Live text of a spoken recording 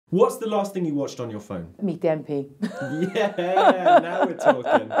What's the last thing you watched on your phone? Meet the MP. Yeah, now we're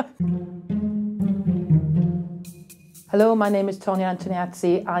talking. Hello, my name is Tonia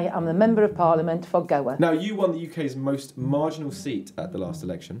Antoniazzi. I am the Member of Parliament for Gower. Now, you won the UK's most marginal seat at the last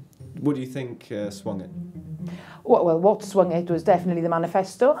election. What do you think swung it? Well, what swung it was definitely the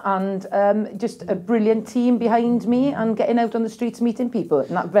manifesto and just a brilliant team behind me and getting out on the streets meeting people.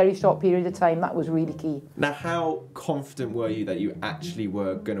 In that very short period of time, that was really key. Now, how confident were you that you actually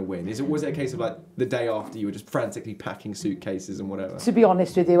were going to win? Was it a case of like the day after you were just frantically packing suitcases and whatever? To be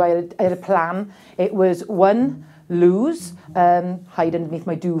honest with you, I had a plan. It was 1, lose, hide underneath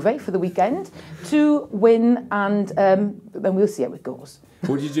my duvet for the weekend. 2, win, and then we'll see how it goes.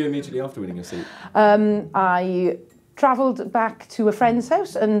 What did you do immediately after winning your seat? I travelled back to a friend's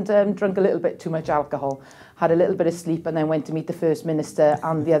house and drank a little bit too much alcohol, had a little bit of sleep, and then went to meet the First Minister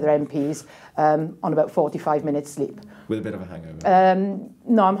and the other MPs on about 45 minutes sleep. With a bit of a hangover?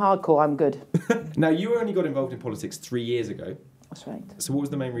 No, I'm hardcore, I'm good. Now, you only got involved in politics 3 years ago. That's right. So what was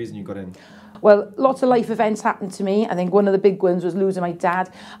the main reason you got in? Well, lots of life events happened to me. I think one of the big ones was losing my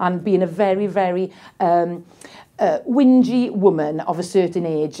dad and being a very, very whingy woman of a certain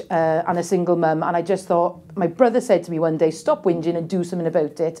age and a single mum. And I just thought, my brother said to me one day, stop whinging and do something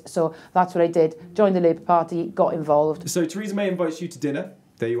about it. So that's what I did. Joined the Labour Party, got involved. So Theresa May invites you to dinner.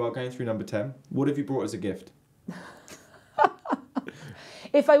 There you are, going through number 10. What have you brought as a gift?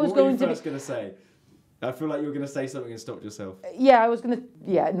 If I was what were going you to first going to say? I feel like you were going to say something and stopped yourself. Yeah, I was going to...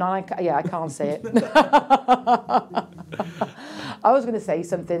 Yeah, no, I can't say it. I was going to say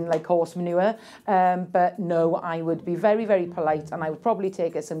something like horse manure, but no, I would be very, very polite and I would probably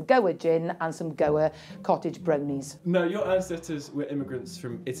take us some Gower gin and some Gower cottage brownies. No, your ancestors were immigrants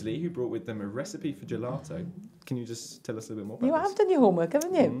from Italy who brought with them a recipe for gelato. Can you just tell us a little bit more about You this? have done your homework,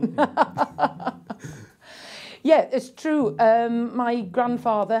 haven't you? Yeah, it's true. My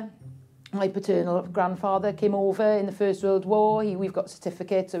grandfather... My paternal grandfather came over in the First World War. We've got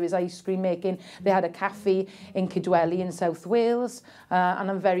certificates of his ice cream making. They had a cafe in Kidwelly in South Wales, and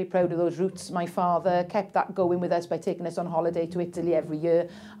I'm very proud of those roots. My father kept that going with us by taking us on holiday to Italy every year,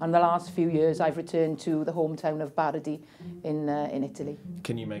 and the last few years I've returned to the hometown of Bardi in Italy.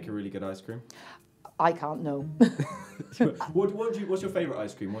 Can you make a really good ice cream? I can't know. What's your favourite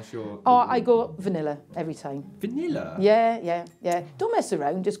ice cream? Oh, I go vanilla every time. Vanilla? Yeah. Don't mess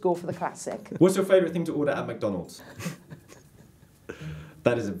around, just go for the classic. What's your favourite thing to order at McDonald's?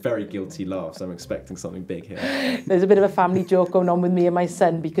 That is a very guilty laugh, so I'm expecting something big here. There's a bit of a family joke going on with me and my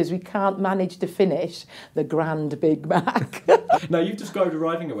son because we can't manage to finish the Grand Big Mac. Now, you've described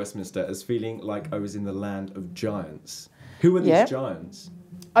arriving at Westminster as feeling like I was in the land of giants. Who are these giants?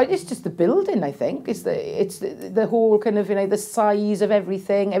 It's just the building, I think. It's the whole kind of, the size of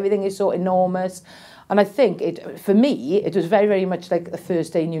everything. Everything is so enormous. And I think, for me, it was very, very much like the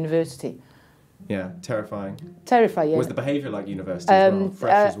first day in university. Yeah, terrifying. Terrifying. Was the behaviour like university as well?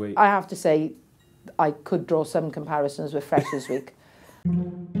 Freshers' Week? I have to say, I could draw some comparisons with Freshers' Week.